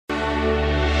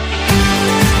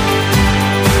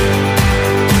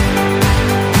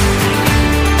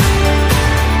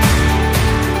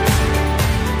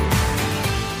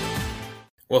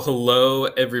Well, hello,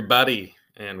 everybody,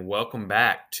 and welcome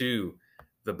back to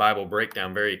the Bible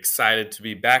Breakdown. Very excited to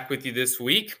be back with you this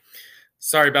week.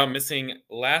 Sorry about missing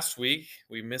last week.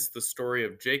 We missed the story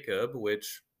of Jacob,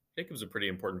 which Jacob's a pretty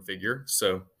important figure.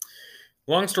 So,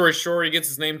 long story short, he gets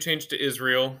his name changed to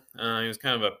Israel. He was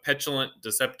kind of a petulant,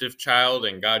 deceptive child,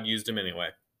 and God used him anyway.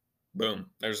 Boom.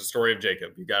 There's the story of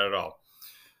Jacob. You got it all.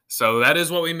 So, that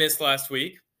is what we missed last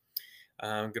week.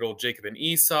 Good old Jacob and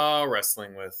Esau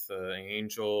wrestling with the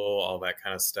angel, all that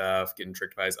kind of stuff, getting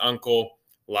tricked by his uncle,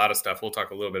 a lot of stuff. We'll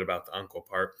talk a little bit about the uncle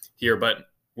part here, but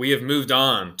we have moved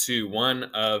on to one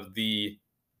of the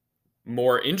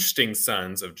more interesting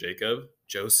sons of Jacob,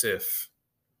 Joseph.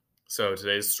 So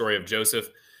today's story of Joseph.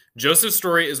 Joseph's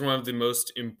story is one of the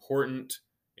most important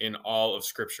in all of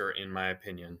Scripture, in my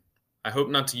opinion. I hope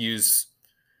not to use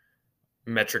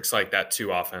metrics like that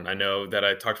too often. I know that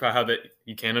I talked about how that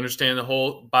you can't understand the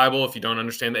whole Bible if you don't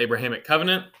understand the Abrahamic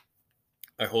covenant.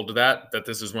 I hold to that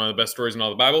this is one of the best stories in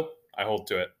all the Bible. I hold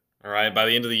to it. All right. By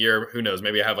the end of the year, who knows?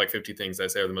 Maybe I have like 50 things I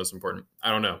say are the most important. I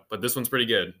don't know. But this one's pretty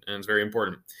good and it's very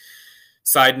important.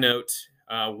 Side note,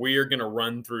 we are going to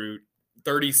run through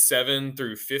 37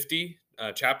 through 50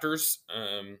 chapters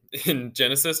in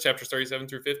Genesis, chapters 37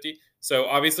 through 50. So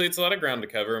obviously it's a lot of ground to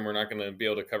cover and we're not going to be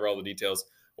able to cover all the details.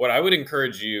 What I would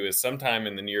encourage you is sometime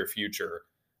in the near future,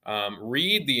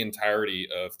 read the entirety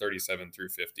of 37 through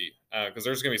 50, because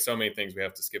there's going to be so many things we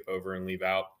have to skip over and leave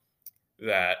out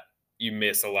that you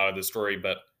miss a lot of the story.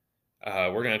 But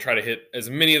we're going to try to hit as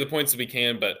many of the points as we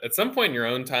can. But at some point in your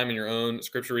own time, in your own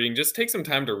scripture reading, just take some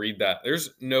time to read that.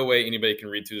 There's no way anybody can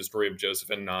read through the story of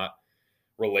Joseph and not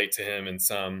relate to him in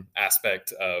some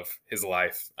aspect of his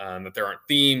life, that there aren't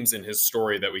themes in his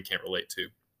story that we can't relate to.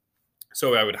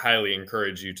 So I would highly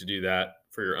encourage you to do that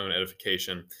for your own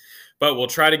edification. But we'll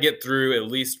try to get through,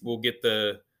 at least we'll get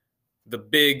the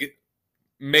big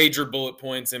major bullet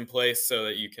points in place so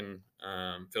that you can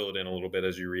fill it in a little bit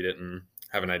as you read it and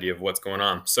have an idea of what's going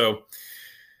on. So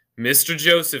Mr.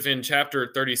 Joseph in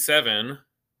chapter 37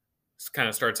 kind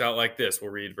of starts out like this.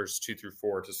 We'll read verse 2 through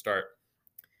 4 to start.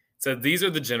 So these are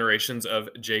the generations of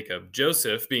Jacob.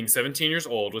 Joseph, being 17 years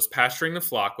old, was pasturing the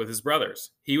flock with his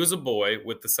brothers. He was a boy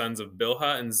with the sons of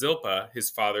Bilhah and Zilpah, his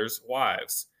father's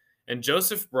wives. And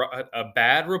Joseph brought a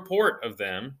bad report of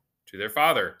them to their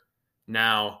father.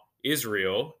 Now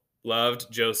Israel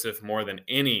loved Joseph more than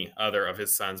any other of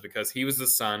his sons because he was the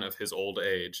son of his old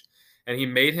age. And he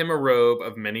made him a robe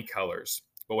of many colors.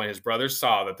 But when his brothers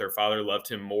saw that their father loved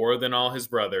him more than all his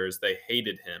brothers, they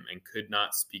hated him and could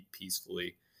not speak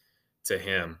peacefully to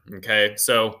him. Okay,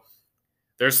 so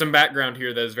there's some background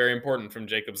here that is very important from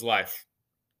Jacob's life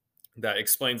that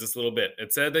explains this a little bit.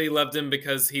 It said that he loved him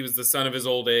because he was the son of his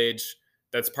old age.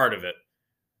 That's part of it.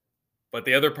 But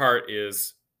the other part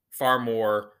is far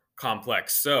more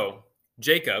complex. So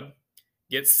Jacob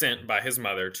gets sent by his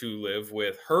mother to live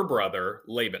with her brother,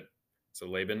 Laban. So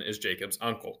Laban is Jacob's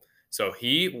uncle. So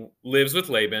he lives with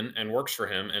Laban and works for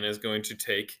him and is going to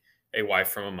take a wife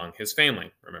from among his family.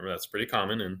 Remember, that's pretty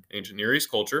common in ancient Near East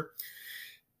culture.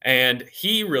 And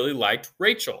he really liked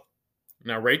Rachel.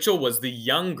 Now, Rachel was the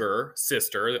younger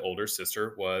sister. The older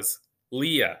sister was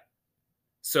Leah.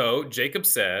 So Jacob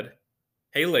said,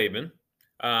 hey, Laban,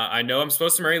 I know I'm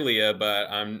supposed to marry Leah, but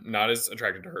I'm not as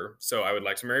attracted to her. So I would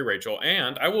like to marry Rachel,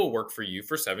 and I will work for you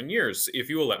for 7 years if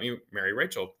you will let me marry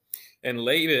Rachel. And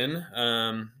Laban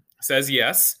says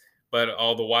yes. But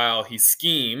all the while he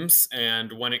schemes,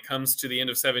 and when it comes to the end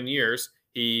of 7 years,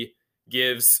 he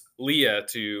gives Leah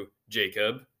to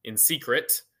Jacob in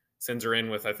secret, sends her in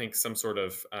with, I think, some sort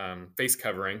of face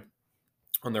covering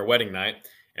on their wedding night.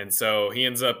 And so he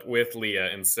ends up with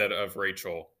Leah instead of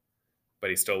Rachel, but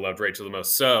he still loved Rachel the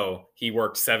most. So he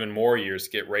worked 7 more years to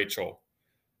get Rachel.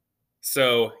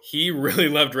 So he really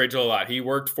loved Rachel a lot. He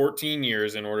worked 14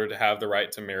 years in order to have the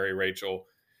right to marry Rachel.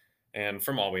 And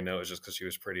from all we know, it's just because she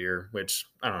was prettier, which,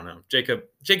 I don't know.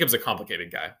 Jacob's a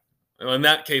complicated guy. Well, in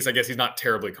that case, I guess he's not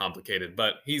terribly complicated,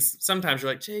 but sometimes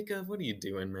you're like, Jacob, what are you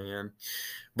doing, man?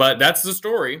 But that's the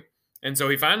story. And so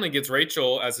he finally gets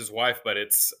Rachel as his wife, but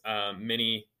it's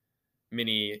many,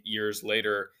 many years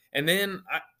later. And then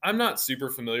I'm not super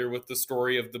familiar with the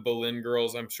story of the Boleyn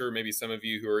girls. I'm sure maybe some of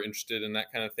you who are interested in that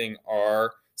kind of thing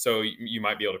are. So you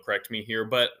might be able to correct me here.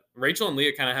 But Rachel and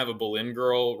Leah kind of have a Boleyn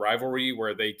girl rivalry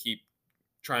where they keep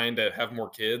trying to have more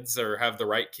kids or have the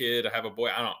right kid, have a boy.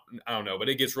 I don't know, but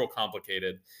it gets real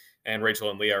complicated. And Rachel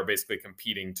and Leah are basically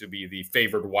competing to be the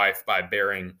favored wife by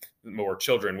bearing more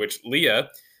children, which Leah,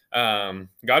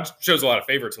 God shows a lot of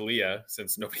favor to Leah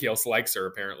since nobody else likes her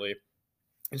apparently.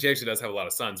 And she actually does have a lot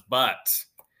of sons, but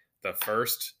the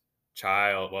first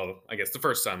child. Well, I guess the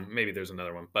first son. Maybe there's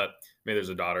another one, but maybe there's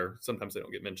a daughter. Sometimes they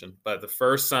don't get mentioned. But the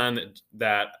first son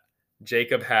that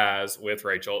Jacob has with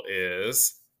Rachel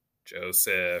is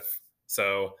Joseph.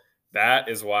 So that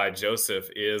is why Joseph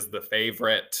is the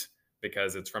favorite,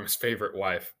 because it's from his favorite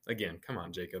wife. Again, come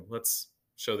on, Jacob. Let's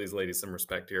show these ladies some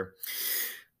respect here.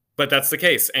 But that's the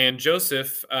case. And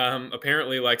Joseph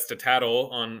apparently likes to tattle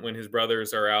on when his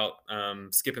brothers are out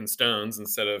skipping stones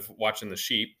instead of watching the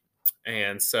sheep.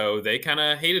 And so they kind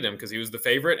of hated him because he was the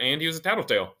favorite and he was a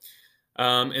tattletale.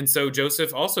 And so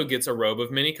Joseph also gets a robe of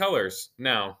many colors.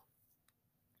 Now,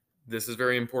 this is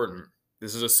very important.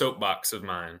 This is a soapbox of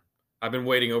mine. I've been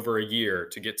waiting over a year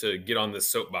to get on this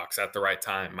soapbox at the right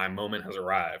time. My moment has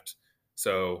arrived.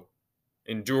 So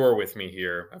endure with me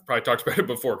here. I've probably talked about it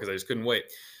before because I just couldn't wait.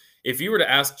 If you were to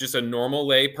ask just a normal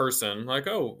lay person, like,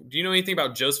 oh, do you know anything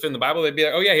about Joseph in the Bible? They'd be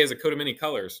like, oh, yeah, he has a coat of many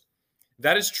colors.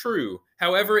 That is true.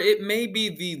 However, it may be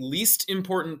the least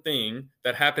important thing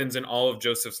that happens in all of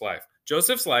Joseph's life.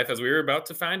 Joseph's life, as we were about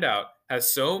to find out,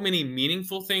 has so many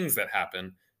meaningful things that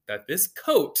happen that this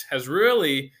coat has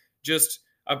really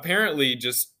apparently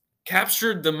just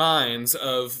captured the minds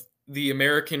of the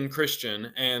American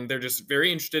Christian, and they're just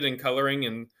very interested in coloring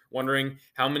and wondering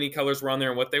how many colors were on there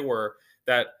and what they were.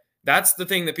 That's the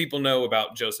thing that people know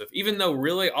about Joseph, even though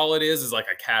really all it is like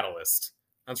a catalyst.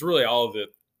 That's really all the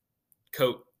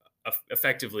coat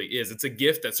effectively is. It's a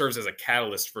gift that serves as a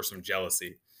catalyst for some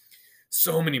jealousy.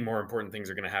 So many more important things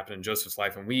are going to happen in Joseph's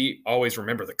life, and we always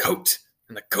remember the coat,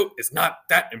 and the coat is not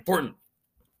that important.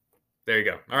 There you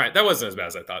go. All right, that wasn't as bad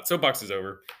as I thought. Soapbox is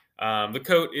over. The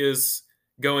coat is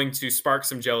going to spark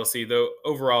some jealousy, though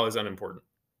overall is unimportant.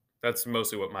 That's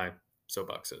mostly what my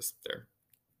soapbox is there.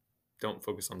 Don't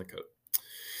focus on the coat.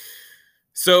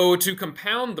 So to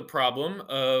compound the problem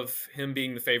of him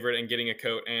being the favorite and getting a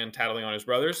coat and tattling on his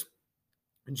brothers,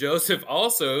 Joseph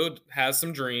also has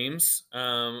some dreams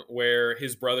where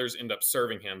his brothers end up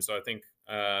serving him. So I think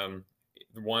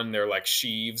one, they're like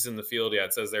sheaves in the field. Yeah,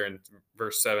 it says there in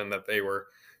verse 7 that they were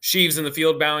sheaves in the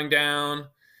field bowing down.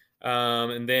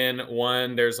 And then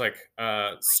one, there's like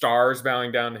stars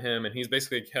bowing down to him. And he's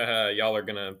basically, y'all are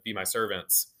going to be my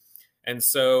servants. And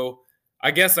so I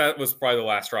guess that was probably the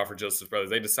last straw for Joseph's brothers.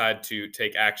 They decide to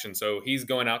take action. So he's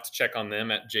going out to check on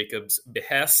them at Jacob's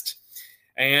behest.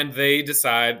 And they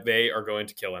decide they are going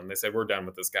to kill him. They said, we're done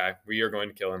with this guy. We are going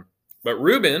to kill him. But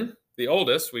Reuben, the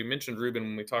oldest, we mentioned Reuben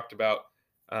when we talked about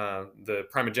the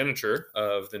primogeniture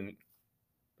of the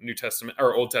New Testament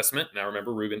or Old Testament. Now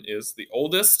remember, Reuben is the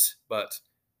oldest, but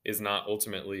is not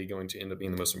ultimately going to end up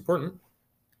being the most important,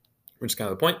 which is kind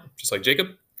of the point. Just like Jacob,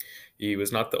 he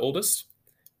was not the oldest.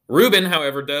 Reuben,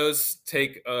 however, does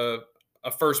take a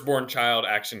firstborn child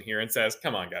action here and says,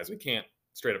 come on, guys, we can't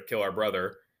straight up kill our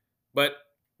brother. But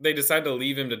they decide to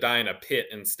leave him to die in a pit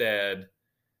instead.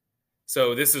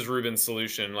 So this is Reuben's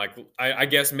solution. Like, I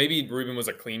guess maybe Reuben was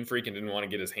a clean freak and didn't want to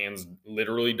get his hands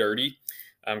literally dirty,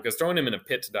 because throwing him in a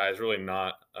pit to die is really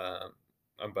not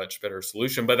a much better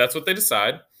solution. But that's what they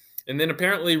decide. And then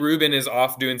apparently Reuben is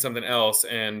off doing something else,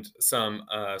 and some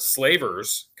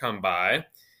slavers come by.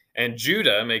 And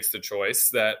Judah makes the choice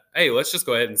that, hey, let's just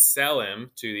go ahead and sell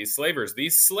him to these slavers.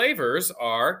 These slavers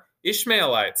are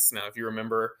Ishmaelites. Now, if you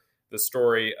remember the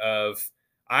story of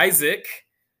Isaac,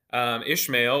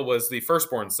 Ishmael was the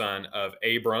firstborn son of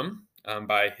Abram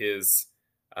by his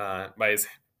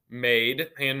handmaid,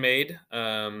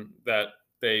 that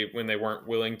when they weren't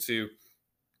willing to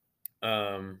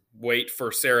wait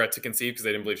for Sarah to conceive because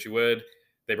they didn't believe she would,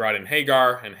 they brought in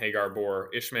Hagar, and Hagar bore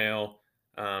Ishmael.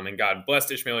 And God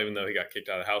blessed Ishmael, even though he got kicked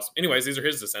out of the house. Anyways, these are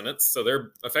his descendants. So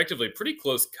they're effectively pretty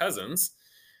close cousins.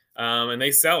 And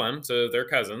they sell him to their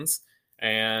cousins.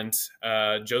 And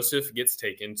Joseph gets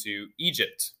taken to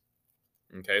Egypt.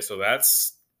 Okay, so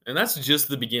that's just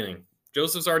the beginning.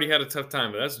 Joseph's already had a tough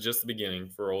time, but that's just the beginning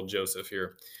for old Joseph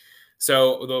here.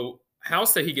 So the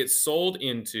house that he gets sold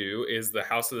into is the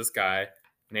house of this guy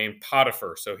named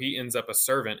Potiphar. So he ends up a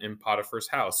servant in Potiphar's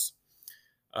house.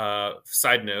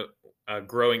 Side note,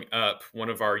 growing up, one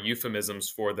of our euphemisms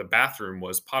for the bathroom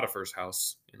was Potiphar's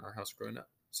house in our house growing up.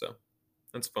 So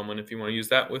that's a fun one if you want to use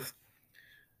that with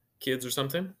kids or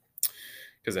something,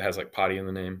 because it has like potty in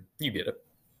the name. You get it.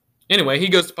 Anyway, he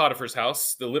goes to Potiphar's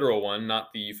house, the literal one,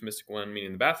 not the euphemistic one,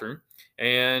 meaning the bathroom.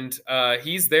 And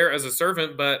he's there as a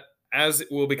servant, but as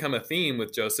will become a theme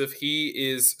with Joseph, he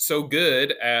is so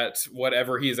good at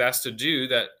whatever he is asked to do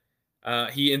that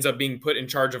he ends up being put in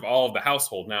charge of all of the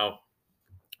household. Now,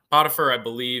 Potiphar, I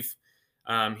believe,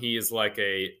 he is like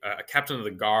a captain of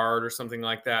the guard or something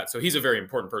like that. So he's a very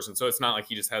important person. So it's not like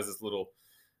he just has this little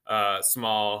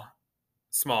small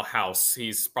small house.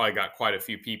 He's probably got quite a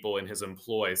few people in his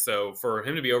employ. So for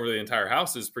him to be over the entire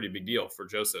house is a pretty big deal for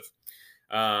Joseph.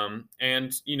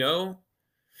 And,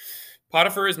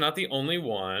 Potiphar is not the only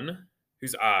one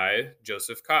whose eye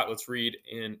Joseph caught. Let's read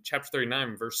in chapter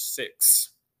 39, verse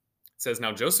 6. It says,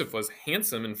 "Now Joseph was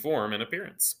handsome in form and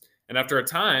appearance. And after a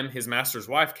time, his master's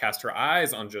wife cast her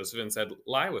eyes on Joseph and said,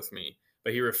 'Lie with me.'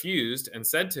 But he refused and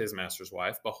said to his master's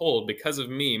wife, 'Behold, because of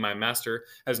me, my master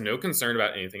has no concern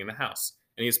about anything in the house,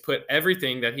 and he has put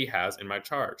everything that he has in my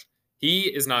charge.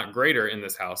 He is not greater in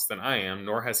this house than I am,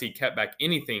 nor has he kept back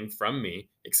anything from me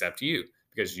except you,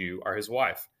 because you are his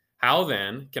wife. How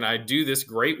then can I do this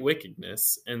great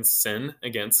wickedness and sin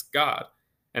against God?'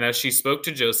 And as she spoke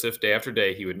to Joseph day after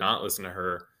day, he would not listen to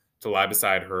her, to lie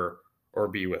beside her, or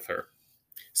be with her."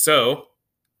 So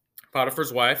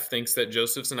Potiphar's wife thinks that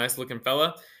Joseph's a nice looking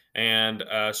fella, and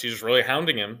she's just really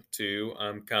hounding him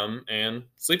to come and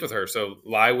sleep with her. So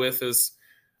lie with is,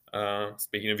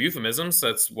 speaking of euphemisms,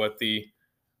 that's what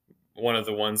one of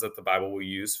the ones that the Bible will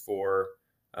use for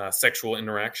sexual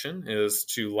interaction is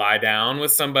to lie down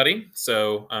with somebody.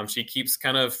 So she keeps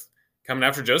kind of coming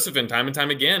after Joseph, and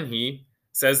time again, he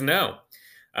says no.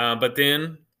 But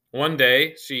then one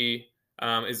day she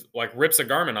is like rips a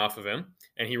garment off of him,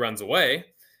 and he runs away.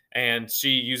 And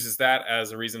she uses that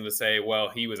as a reason to say, well,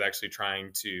 he was actually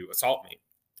trying to assault me.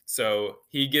 So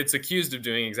he gets accused of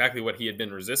doing exactly what he had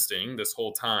been resisting this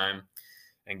whole time.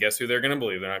 And guess who they're going to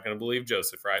believe? They're not going to believe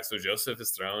Joseph, right? So Joseph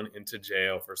is thrown into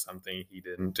jail for something he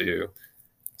didn't do.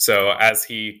 So as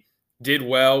he did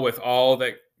well with all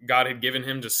that God had given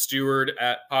him to steward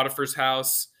at Potiphar's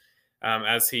house,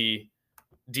 as he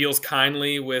deals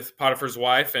kindly with Potiphar's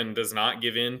wife and does not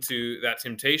give in to that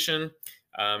temptation,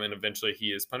 and eventually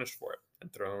he is punished for it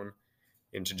and thrown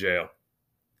into jail.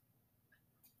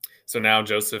 So now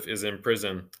Joseph is in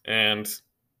prison, and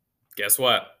guess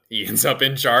what? He ends up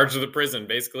in charge of the prison.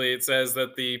 Basically, it says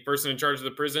that the person in charge of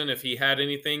the prison, if he had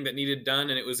anything that needed done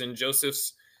and it was in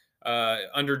Joseph's,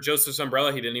 under Joseph's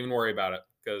umbrella, he didn't even worry about it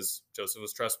because Joseph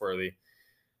was trustworthy.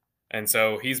 And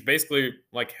so he's basically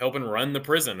like helping run the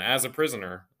prison as a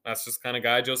prisoner. That's just the kind of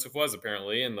guy Joseph was,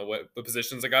 apparently, and the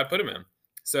positions that God put him in.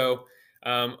 So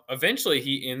eventually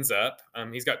he ends up,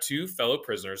 he's got two fellow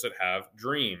prisoners that have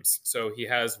dreams. So he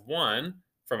has one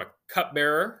from a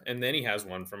cupbearer, and then he has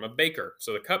one from a baker.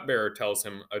 So the cupbearer tells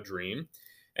him a dream,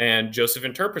 and Joseph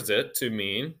interprets it to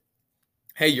mean,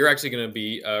 hey, you're actually going to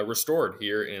be restored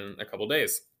here in a couple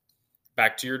days.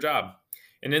 Back to your job.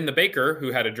 And then the baker,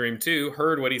 who had a dream too,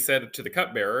 heard what he said to the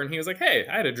cupbearer, and he was like, hey,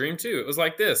 I had a dream too. It was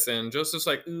like this. And Joseph's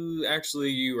like, ooh, actually,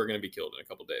 you are going to be killed in a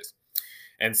couple days.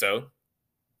 And so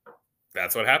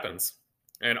that's what happens.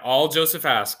 And all Joseph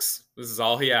asks, this is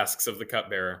all he asks of the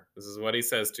cupbearer. This is what he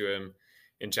says to him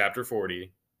in chapter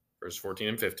 40, verse 14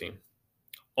 and 15.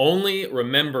 Only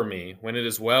remember me when it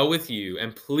is well with you,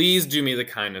 and please do me the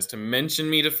kindness to mention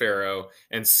me to Pharaoh,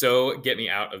 and so get me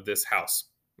out of this house,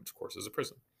 which of course is a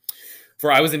prison.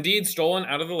 For I was indeed stolen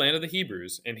out of the land of the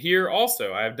Hebrews, and here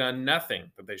also I have done nothing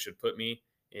that they should put me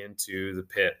into the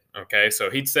pit. Okay,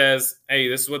 so he says, hey,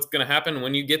 this is what's going to happen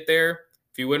when you get there.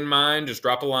 If you wouldn't mind, just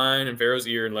drop a line in Pharaoh's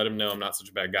ear and let him know I'm not such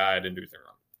a bad guy. I didn't do anything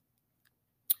wrong.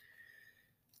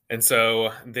 And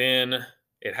so then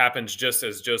it happens just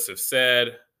as Joseph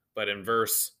said, but in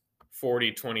verse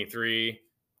 40:23,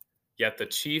 yet the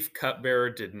chief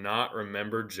cupbearer did not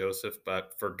remember Joseph,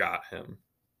 but forgot him.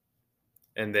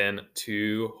 And then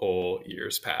 2 whole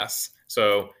years pass.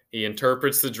 So he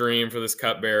interprets the dream for this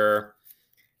cupbearer,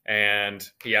 and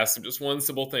he asks him just one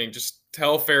simple thing, just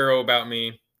tell Pharaoh about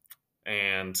me.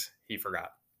 And he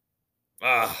forgot.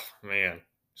 Oh, man.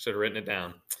 Should have written it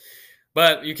down.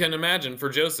 But you can imagine for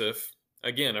Joseph,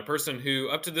 again, a person who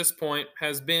up to this point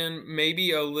has been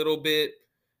maybe a little bit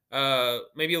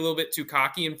too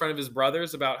cocky in front of his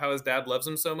brothers about how his dad loves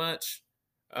him so much.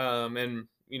 And,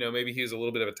 maybe he was a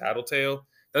little bit of a tattletale.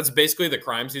 That's basically the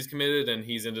crimes he's committed. And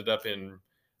he's ended up in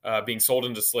being sold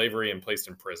into slavery and placed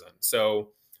in prison. So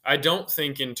I don't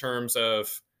think in terms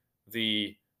of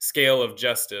the scale of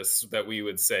justice that we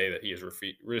would say that he has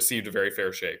received a very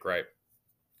fair shake, right?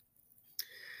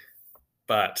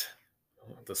 But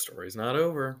the story's not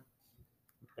over.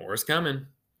 More is coming.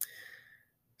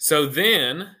 So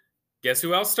then, guess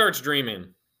who else starts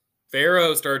dreaming?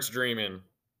 Pharaoh starts dreaming.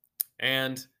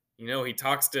 And, he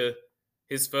talks to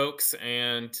his folks,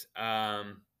 and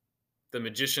the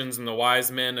magicians and the wise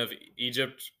men of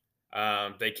Egypt,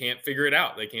 they can't figure it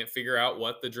out. They can't figure out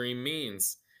what the dream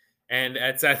means. And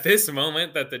it's at this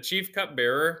moment that the chief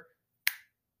cupbearer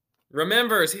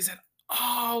remembers. He said,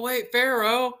 oh, wait,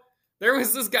 Pharaoh, there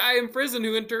was this guy in prison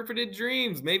who interpreted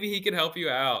dreams. Maybe he could help you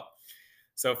out.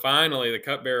 So finally, the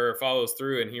cupbearer follows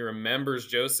through and he remembers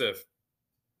Joseph,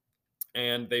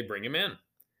 and they bring him in.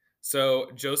 So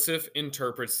Joseph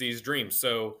interprets these dreams.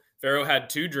 So Pharaoh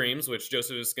had two dreams, which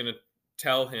Joseph is going to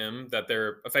tell him that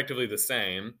they're effectively the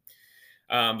same.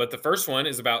 But the first one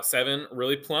is about seven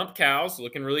really plump cows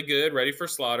looking really good, ready for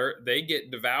slaughter. They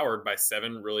get devoured by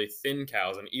seven really thin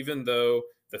cows. And even though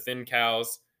the thin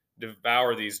cows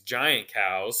devour these giant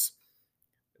cows,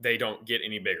 they don't get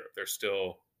any bigger. They're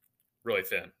still really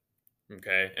thin.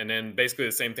 Okay. And then basically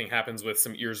the same thing happens with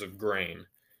some ears of grain.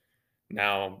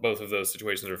 Now, both of those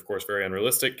situations are, of course, very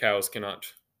unrealistic. Cows cannot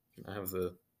have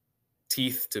the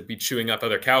teeth to be chewing up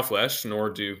other cow flesh,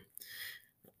 nor do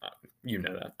you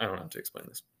know that. I don't have to explain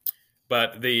this.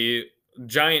 But the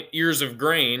giant ears of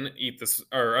grain eat the,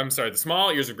 or I'm sorry, the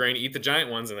small ears of grain eat the giant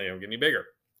ones, and they don't get any bigger.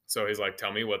 So he's like,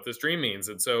 tell me what this dream means.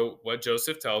 And so what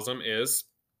Joseph tells him is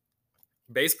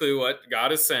basically what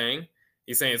God is saying.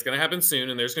 He's saying it's going to happen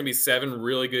soon, and there's going to be 7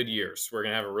 really good years. We're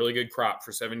going to have a really good crop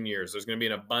for 7 years. There's going to be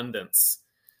an abundance,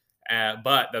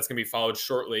 but that's going to be followed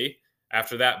shortly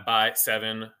after that by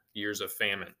 7 years of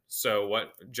famine. So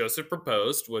what Joseph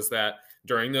proposed was that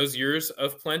during those years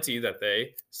of plenty that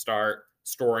they start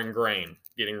storing grain,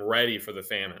 getting ready for the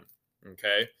famine.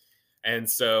 Okay. And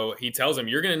so he tells him,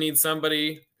 you're going to need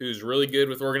somebody who's really good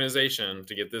with organization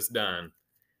to get this done.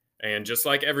 And just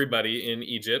like everybody in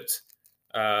Egypt,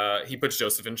 he puts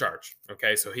Joseph in charge.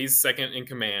 Okay. So he's second in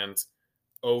command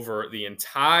over the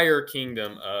entire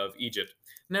kingdom of Egypt.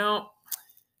 Now,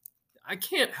 I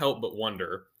can't help but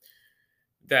wonder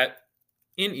that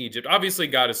in Egypt, obviously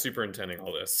God is superintending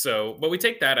all this. So, but we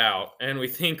take that out and we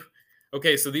think,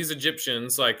 okay, so these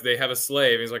Egyptians, like they have a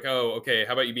slave. He's like, oh, okay,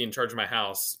 how about you be in charge of my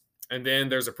house? And then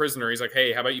there's a prisoner. He's like,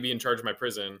 hey, how about you be in charge of my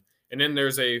prison? And then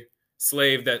there's a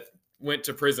slave that went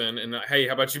to prison and hey,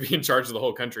 how about you be in charge of the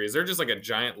whole country? Is there just like a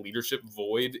giant leadership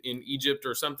void in Egypt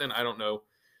or something? I don't know.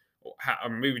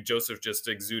 Maybe Joseph just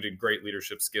exuded great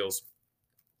leadership skills.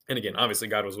 And again, obviously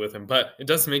God was with him, but it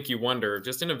does make you wonder,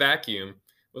 just in a vacuum,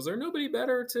 was there nobody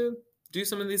better to do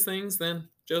some of these things than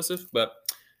Joseph? But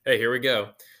hey, here we go.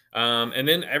 And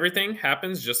then everything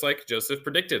happens just like Joseph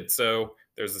predicted. So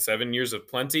there's the 7 years of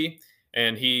plenty,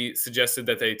 and he suggested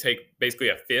that they take basically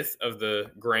a fifth of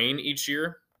the grain each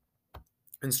year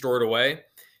and store it away.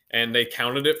 And they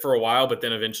counted it for a while, but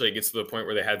then eventually it gets to the point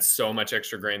where they had so much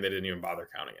extra grain they didn't even bother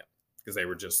counting it because they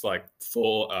were just like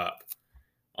full up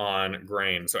on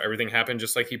grain. So everything happened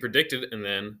just like he predicted, and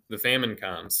then the famine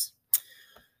comes.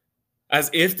 As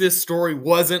if this story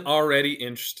wasn't already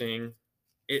interesting,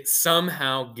 it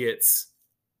somehow gets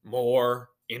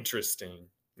more interesting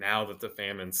now that the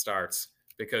famine starts,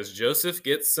 because Joseph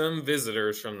gets some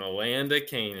visitors from the land of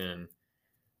Canaan,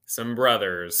 some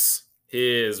brothers.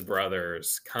 His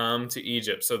brothers come to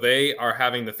Egypt. So they are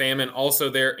having the famine also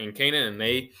there in Canaan, and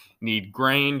they need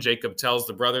grain. Jacob tells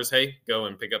the brothers, hey, go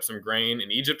and pick up some grain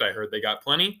in Egypt. I heard they got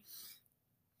plenty.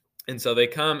 And so they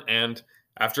come, and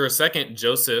after a second,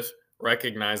 Joseph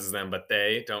recognizes them, but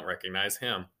they don't recognize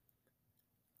him.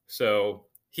 So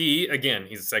he, again,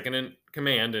 he's second in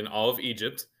command in all of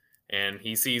Egypt, and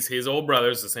he sees his old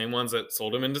brothers, the same ones that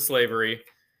sold him into slavery.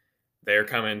 They're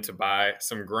coming to buy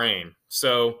some grain.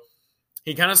 So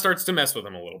he kind of starts to mess with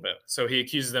them a little bit. So he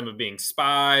accuses them of being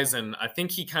spies, and I think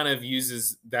he kind of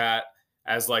uses that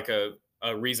as like a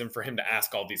reason for him to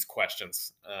ask all these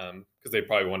questions, because they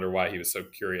probably wonder why he was so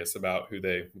curious about who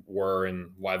they were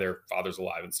and why their father's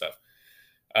alive and stuff.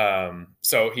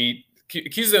 So he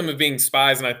accuses them of being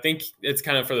spies, and I think it's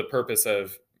kind of for the purpose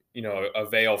of, a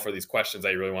veil for these questions that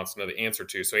he really wants to know the answer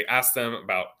to. So he asks them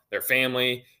about their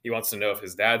family. He wants to know if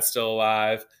his dad's still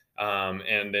alive.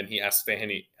 And then he asks if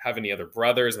they have any other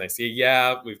brothers, and they say,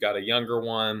 yeah, we've got a younger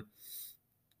one.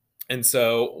 And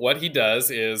so what he does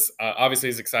is, obviously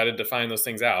he's excited to find those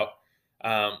things out.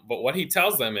 But what he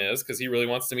tells them is, because he really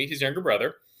wants to meet his younger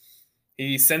brother,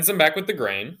 he sends them back with the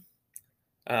grain.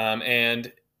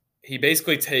 And he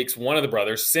basically takes one of the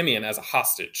brothers, Simeon, as a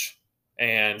hostage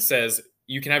and says,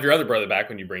 you can have your other brother back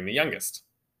when you bring the youngest.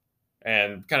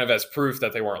 And kind of as proof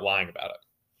that they weren't lying about it.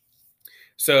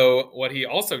 So what he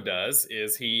also does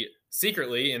is he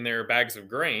secretly, in their bags of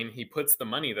grain, he puts the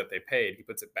money that they paid, he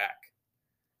puts it back.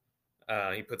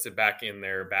 He puts it back in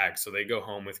their bags. So they go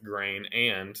home with grain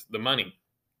and the money.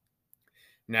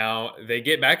 Now they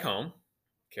get back home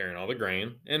carrying all the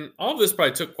grain. And all of this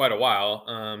probably took quite a while.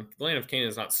 The land of Canaan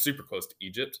is not super close to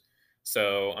Egypt.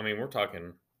 So, I mean, we're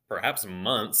talking perhaps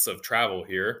months of travel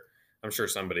here. I'm sure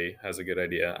somebody has a good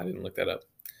idea. I didn't look that up.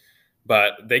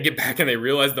 But they get back and they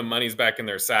realize the money's back in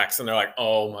their sacks, and they're like,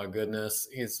 "Oh my goodness,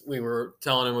 we were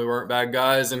telling him we weren't bad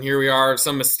guys, and here we are.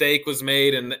 Some mistake was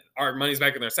made, and our money's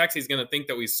back in their sacks. He's going to think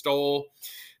that we stole,"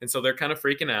 and so they're kind of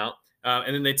freaking out.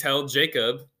 And then they tell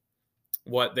Jacob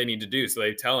what they need to do. So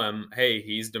they tell him, "Hey,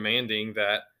 he's demanding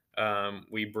that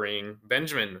we bring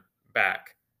Benjamin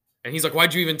back," and he's like,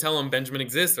 "Why'd you even tell him Benjamin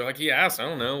exists?" They're like, "He asked. I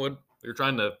don't know. What you're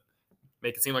trying to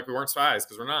make it seem like we weren't spies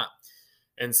because we're not."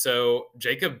 And so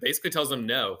Jacob basically tells them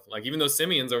no. Like, even though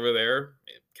Simeon's over there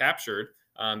captured,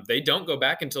 they don't go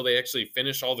back until they actually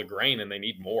finish all the grain and they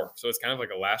need more. So it's kind of like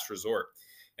a last resort.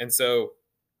 And so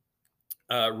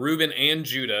Reuben and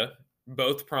Judah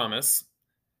both promise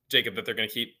Jacob that they're going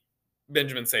to keep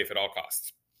Benjamin safe at all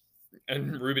costs.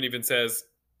 And Reuben even says,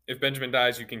 "If Benjamin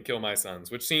dies, you can kill my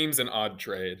sons," which seems an odd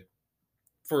trade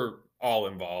for all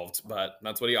involved, but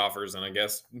that's what he offers. And I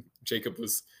guess Jacob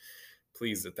was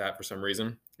pleased at that for some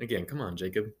reason. Again, come on,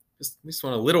 Jacob. We just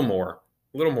want a little more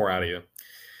out of you.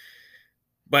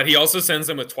 But he also sends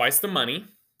them with twice the money.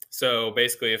 So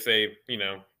basically, if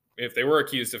they were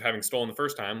accused of having stolen the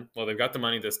first time, well, they've got the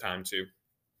money this time too.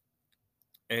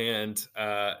 And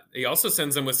he also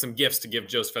sends them with some gifts to give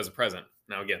Joseph as a present.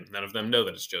 Now, again, none of them know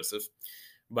that it's Joseph.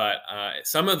 But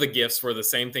some of the gifts were the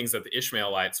same things that the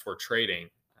Ishmaelites were trading.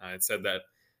 It said that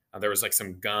there was like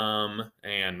some gum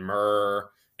and myrrh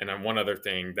and then one other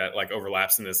thing that like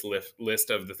overlaps in this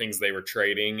list of the things they were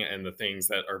trading and the things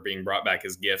that are being brought back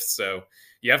as gifts. So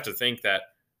you have to think that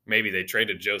maybe they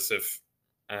traded Joseph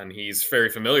and he's very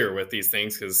familiar with these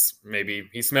things because maybe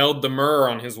he smelled the myrrh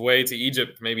on his way to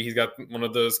Egypt. Maybe he's got one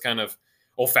of those kind of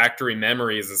olfactory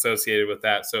memories associated with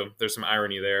that. So there's some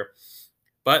irony there.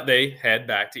 But they head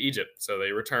back to Egypt. So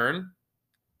they return.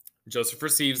 Joseph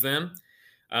receives them.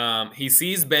 He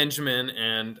sees Benjamin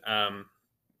and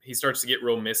he starts to get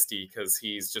real misty because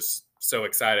he's just so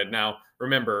excited. Now,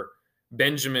 remember,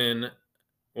 Benjamin,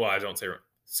 well, I don't say.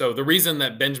 So the reason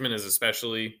that Benjamin is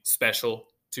especially special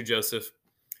to Joseph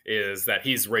is that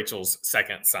he's Rachel's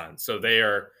second son. So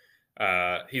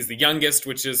he's the youngest,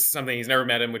 which is something. He's never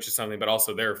met him, which is something, but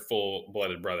also they're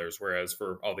full-blooded brothers, whereas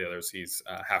for all the others, he's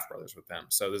half-brothers with them.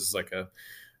 So this is like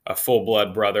a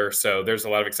full-blood brother. So there's a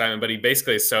lot of excitement, but he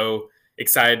basically is so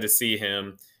excited to see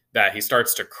him that he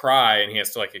starts to cry and he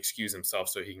has to like excuse himself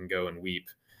so he can go and weep.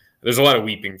 There's a lot of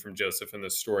weeping from Joseph in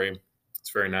this story. It's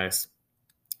very nice.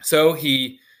 So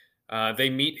they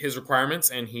meet his requirements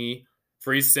and he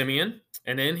frees Simeon,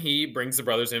 and then he brings the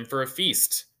brothers in for a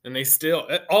feast. And they still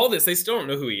don't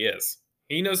know who he is.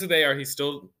 He knows who they are. They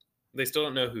still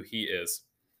don't know who he is.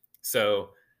 So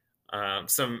a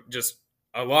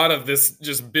lot of this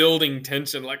just building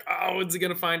tension, like, oh, when's he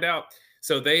going to find out?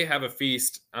 So they have a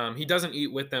feast. He doesn't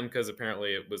eat with them because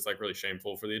apparently it was like really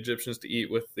shameful for the Egyptians to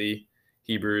eat with the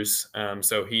Hebrews.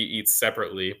 So he eats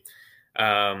separately.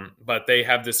 But they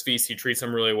have this feast. He treats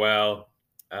them really well.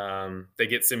 They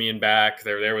get Simeon back.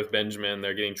 They're there with Benjamin.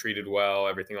 They're getting treated well,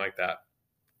 everything like that.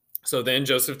 So then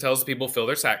Joseph tells the people fill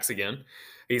their sacks again.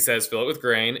 He says, fill it with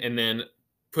grain and then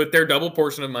put their double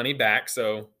portion of money back.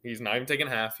 So he's not even taking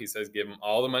half. He says, give them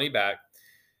all the money back.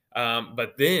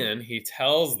 But then he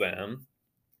tells them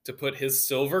to put his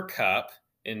silver cup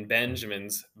in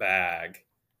Benjamin's bag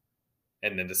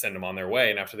and then to send them on their way.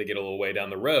 And after they get a little way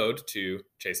down the road, to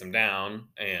chase them down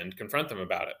and confront them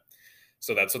about it.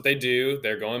 So that's what they do.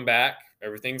 They're going back.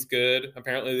 Everything's good.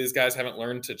 Apparently these guys haven't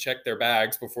learned to check their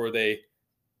bags before they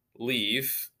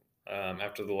leave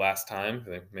after the last time.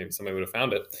 Maybe somebody would have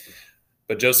found it.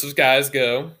 But Joseph's guys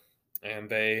go and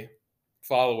they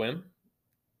follow him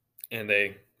and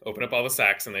they open up all the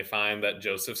sacks and they find that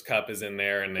Joseph's cup is in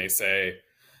there and they say,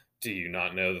 do you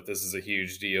not know that this is a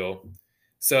huge deal?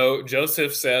 So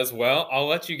Joseph says, well, I'll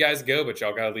let you guys go, but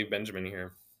y'all got to leave Benjamin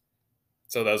here.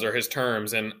 So those are his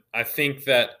terms. And I think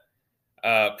that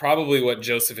probably what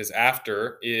Joseph is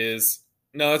after is,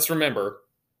 no, let's remember,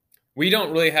 we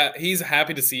don't really have, he's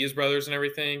happy to see his brothers and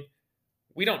everything.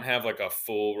 We don't have like a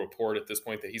full report at this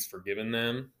point that he's forgiven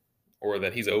them or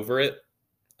that he's over it.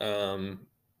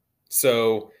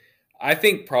 So I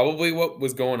think probably what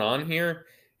was going on here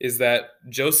is that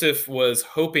Joseph was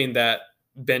hoping that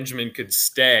Benjamin could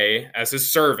stay as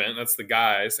his servant. That's the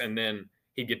guys. And then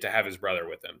he'd get to have his brother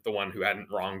with him, the one who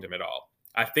hadn't wronged him at all.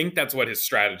 I think that's what his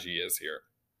strategy is here.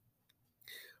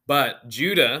 But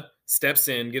Judah steps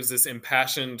in, gives this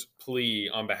impassioned plea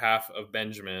on behalf of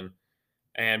Benjamin,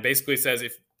 and basically says,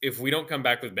 if we don't come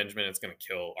back with Benjamin, it's going to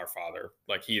kill our father.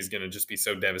 Like, he's going to just be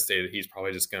so devastated, he's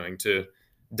probably just going to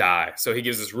die. So he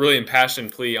gives this really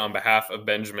impassioned plea on behalf of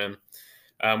Benjamin,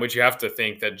 which you have to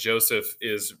think that Joseph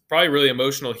is probably really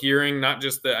emotional hearing, not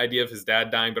just the idea of his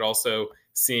dad dying, but also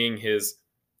seeing his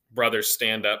brothers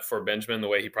stand up for Benjamin the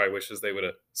way he probably wishes they would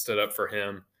have stood up for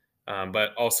him,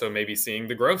 but also maybe seeing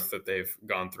the growth that they've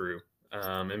gone through.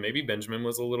 And maybe Benjamin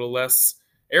was a little less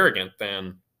arrogant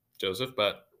than Joseph,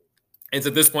 but it's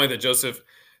at this point that Joseph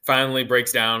finally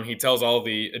breaks down. He tells all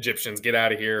the Egyptians, get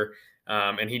out of here.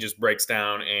 And he just breaks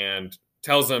down and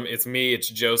tells them, it's me, it's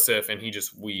Joseph. And he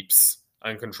just weeps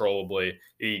uncontrollably.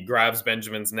 He grabs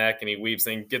Benjamin's neck and he weeps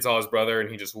and gets all his brother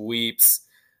and he just weeps.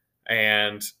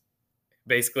 And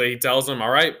basically he tells them, all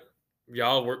right,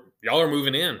 y'all are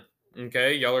moving in.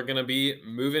 Okay. Y'all are going to be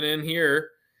moving in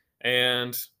here.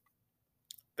 And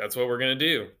that's what we're going to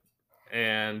do.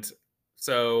 And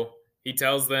so he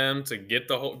tells them to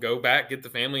go back, get the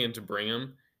family, and to bring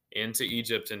them into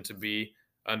Egypt and to be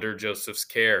under Joseph's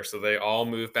care. So they all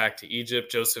move back to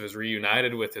Egypt. Joseph is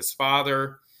reunited with his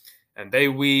father, and they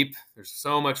weep. There's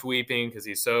so much weeping because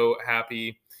he's so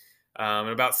happy. And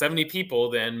about 70 people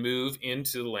then move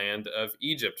into the land of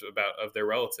Egypt, of their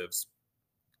relatives.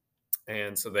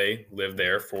 And so they live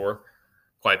there for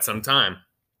quite some time.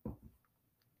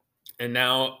 And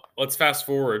now let's fast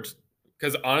forward,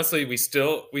 because honestly, we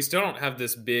still don't have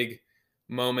this big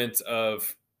moment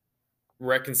of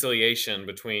reconciliation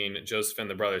between Joseph and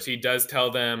the brothers. He does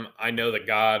tell them, I know that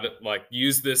God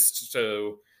used this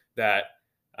so that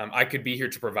I could be here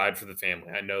to provide for the family.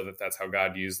 I know that that's how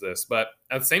God used this. But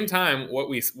at the same time, what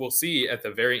we will see at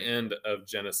the very end of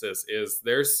Genesis is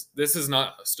this is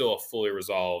not still a fully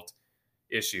resolved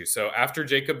issue. So after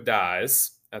Jacob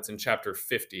dies, that's in chapter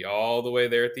 50, all the way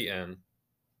there at the end,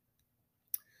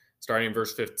 starting in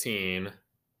verse 15,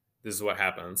 this is what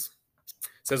happens. It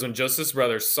says, when Joseph's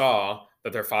brothers saw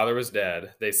that their father was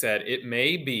dead, they said, it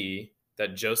may be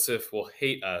that Joseph will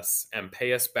hate us and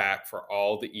pay us back for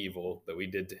all the evil that we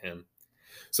did to him.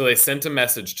 So they sent a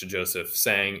message to Joseph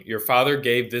saying, your father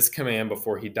gave this command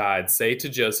before he died. Say to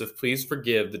Joseph, please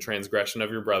forgive the transgression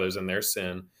of your brothers and their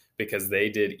sin, because they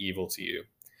did evil to you.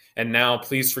 And now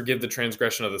please forgive the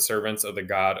transgression of the servants of the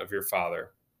God of your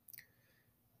father.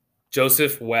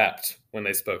 Joseph wept when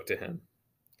they spoke to him.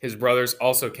 His brothers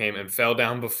also came and fell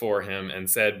down before him and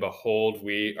said, behold,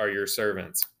 we are your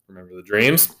servants. Remember the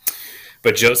dreams?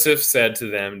 But Joseph said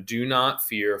to them, do not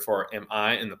fear, for am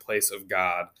I in the place of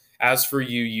God? As for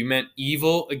you, you meant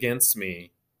evil against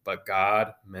me, but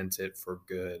God meant it for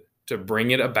good, to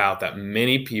bring it about that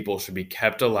many people should be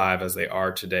kept alive as they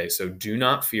are today. So do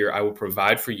not fear, I will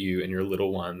provide for you and your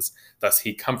little ones. Thus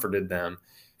he comforted them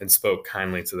and spoke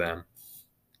kindly to them.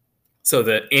 So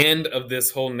the end of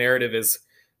this whole narrative is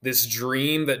this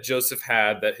dream that Joseph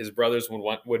had, that his brothers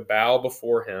would bow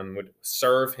before him, would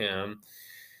serve him.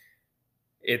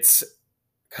 It's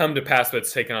come to pass, but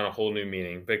it's taken on a whole new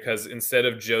meaning, because instead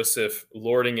of Joseph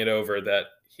lording it over, that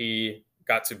he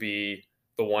got to be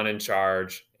the one in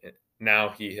charge, now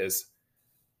he has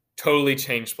totally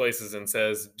changed places and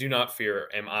says, do not fear,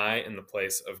 am I in the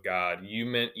place of God? You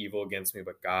meant evil against me,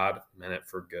 but God meant it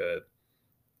for good.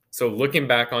 So looking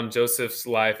back on Joseph's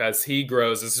life as he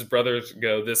grows, as his brothers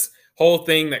go, this whole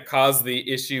thing that caused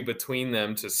the issue between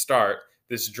them to start,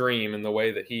 this dream and the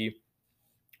way that he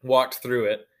walked through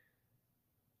it,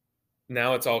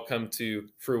 now it's all come to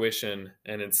fruition.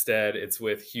 And instead it's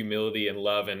with humility and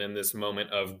love and in this moment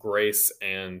of grace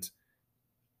and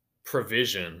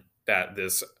provision that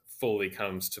this fully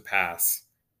comes to pass.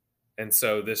 And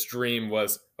so this dream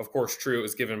was, of course, true. It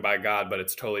was given by God, but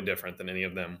it's totally different than any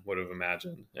of them would have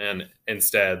imagined. And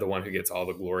instead, the one who gets all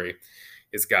the glory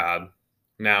is God.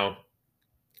 Now,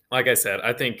 like I said,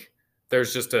 I think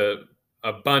there's just a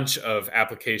bunch of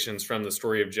applications from the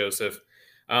story of Joseph.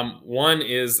 One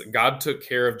is God took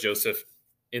care of Joseph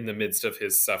in the midst of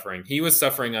his suffering. He was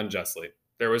suffering unjustly.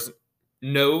 There was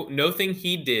nothing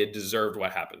he did deserved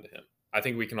what happened to him. I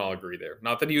think we can all agree there.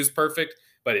 Not that he was perfect,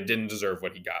 but it didn't deserve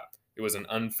what he got. It was an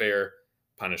unfair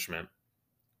punishment.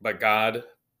 But God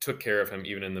took care of him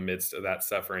even in the midst of that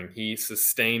suffering. He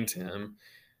sustained him,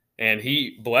 and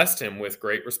he blessed him with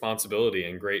great responsibility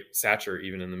and great stature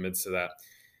even in the midst of that.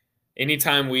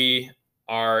 Anytime we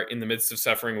are in the midst of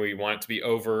suffering, we want it to be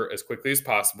over as quickly as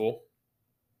possible.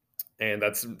 And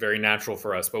that's very natural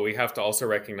for us. But we have to also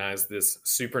recognize this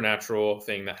supernatural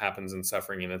thing that happens in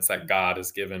suffering, and it's that God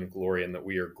is given glory and that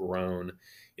we are grown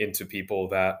into people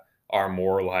that are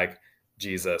more like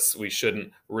Jesus. We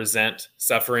shouldn't resent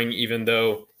suffering, even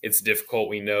though it's difficult.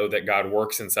 We know that God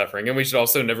works in suffering. And we should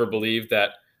also never believe that,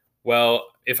 well,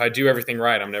 if I do everything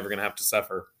right, I'm never going to have to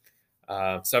suffer.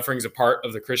 Suffering is a part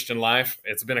of the Christian life.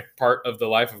 It's been a part of the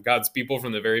life of God's people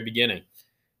from the very beginning.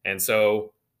 And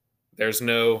so there's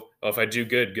no, if I do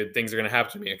good things are going to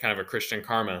happen to me, a kind of a Christian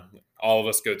karma. All of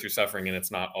us go through suffering, and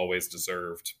it's not always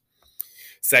deserved.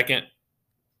 Second,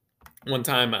 one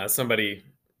time somebody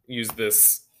use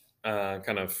this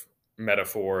kind of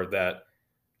metaphor that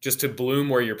just to bloom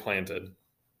where you're planted.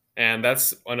 And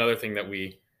that's another thing that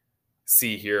we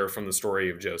see here from the story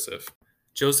of Joseph.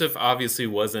 Joseph obviously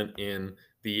wasn't in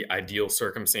the ideal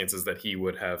circumstances that he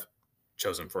would have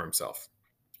chosen for himself.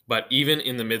 But even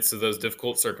in the midst of those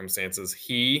difficult circumstances,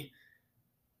 he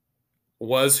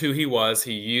was who he was.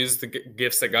 He used the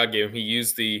gifts that God gave him. He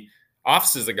used the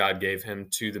offices that God gave him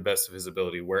to the best of his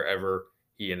ability, wherever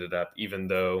he ended up, even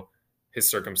though his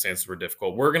circumstances were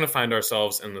difficult. We're going to find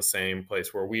ourselves in the same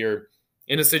place where we are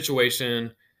in a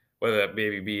situation, whether that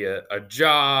maybe be a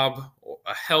job,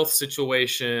 a health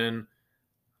situation,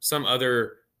 some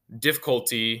other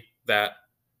difficulty that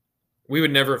we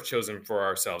would never have chosen for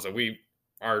ourselves, that we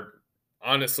are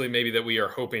honestly maybe that we are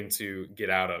hoping to get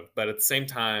out of. But at the same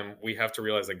time, we have to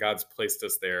realize that God's placed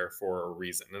us there for a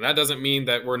reason. And that doesn't mean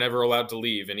that we're never allowed to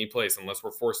leave any place unless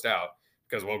we're forced out,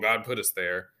 because, well, God put us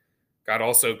there. God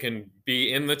also can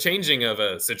be in the changing of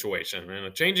a situation, and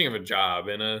a changing of a job,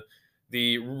 and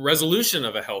the resolution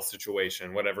of a health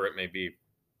situation, whatever it may be.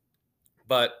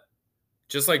 But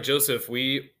just like Joseph,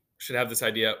 we should have this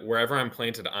idea: wherever I'm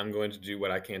planted, I'm going to do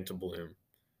what I can to bloom.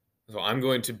 So I'm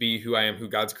going to be who I am, who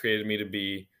God's created me to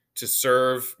be, to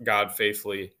serve God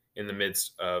faithfully in the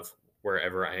midst of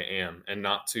wherever I am, and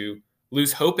not to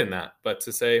lose hope in that, but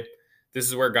to say, this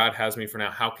is where God has me for now.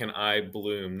 How can I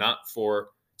bloom? Not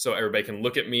so everybody can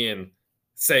look at me and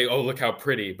say, oh, look how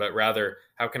pretty, but rather,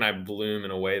 how can I bloom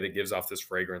in a way that gives off this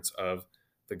fragrance of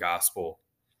the gospel?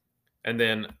 And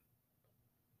then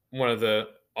one of the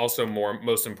also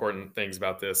most important things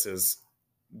about this is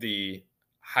the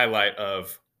highlight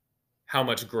of how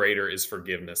much greater is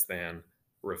forgiveness than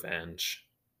revenge.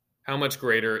 How much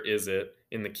greater is it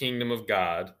in the kingdom of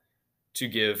God to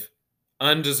give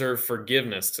undeserved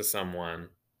forgiveness to someone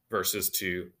versus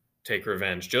to take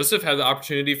revenge? Joseph had the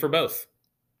opportunity for both.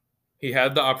 He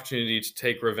had the opportunity to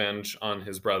take revenge on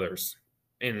his brothers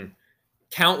in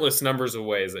countless numbers of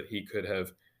ways that he could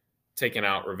have taken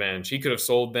out revenge. He could have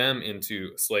sold them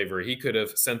into slavery. He could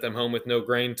have sent them home with no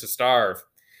grain to starve.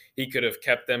 He could have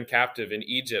kept them captive in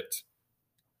Egypt.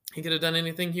 He could have done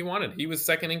anything he wanted. He was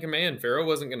second in command. Pharaoh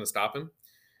wasn't going to stop him.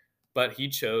 But he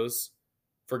chose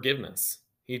forgiveness.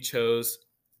 He chose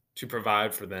to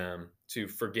provide for them, to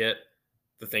forget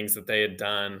the things that they had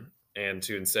done, and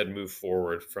to instead move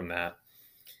forward from that.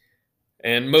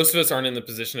 And most of us aren't in the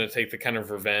position to take the kind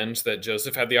of revenge that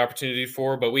Joseph had the opportunity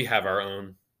for, but we have our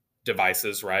own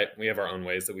devices, right? We have our own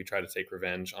ways that we try to take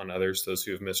revenge on others, those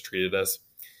who have mistreated us.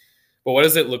 But what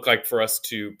does it look like for us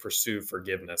to pursue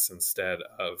forgiveness instead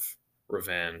of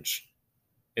revenge?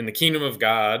 In the kingdom of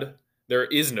God, there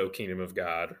is no kingdom of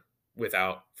God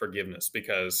without forgiveness,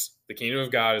 because the kingdom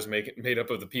of God is made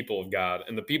up of the people of God,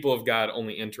 and the people of God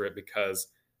only enter it because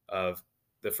of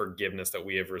the forgiveness that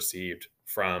we have received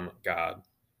from God.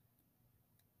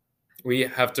 We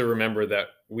have to remember that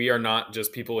we are not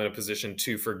just people in a position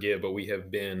to forgive, but we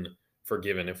have been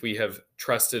forgiven. If we have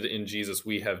trusted in Jesus,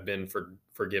 we have been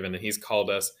forgiven, and he's called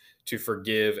us to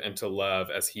forgive and to love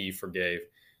as he forgave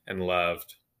and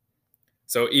loved.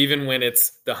 So even when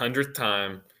it's the 100th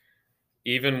time,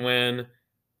 even when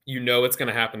you know it's going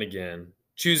to happen again,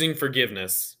 choosing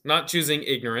forgiveness, not choosing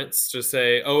ignorance to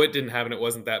say, oh, it didn't happen, it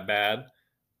wasn't that bad,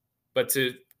 but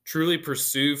to truly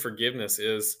pursue forgiveness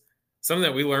is something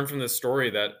that we learn from this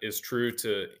story that is true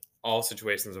to all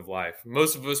situations of life.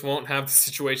 Most of us won't have the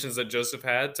situations that Joseph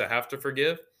had to have to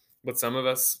forgive, but some of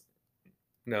us,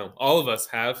 no, all of us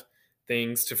have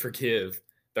things to forgive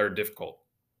that are difficult.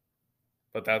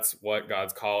 But that's what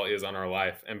God's call is on our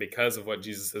life. And because of what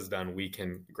Jesus has done, we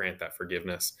can grant that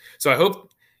forgiveness. So I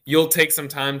hope you'll take some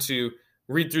time to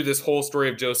read through this whole story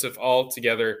of Joseph all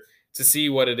together to see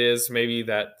what it is maybe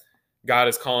that God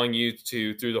is calling you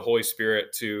to, through the Holy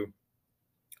Spirit, to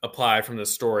apply from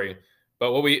this story.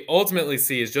 But what we ultimately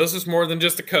see is Joseph's more than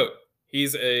just a coat.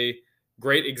 He's a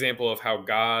great example of how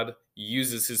God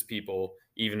uses his people,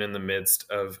 even in the midst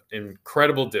of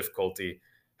incredible difficulty,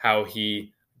 how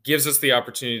he gives us the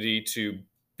opportunity to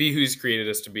be who he's created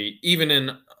us to be, even in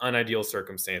unideal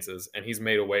circumstances. And he's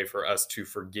made a way for us to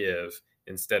forgive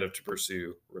instead of to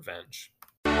pursue revenge.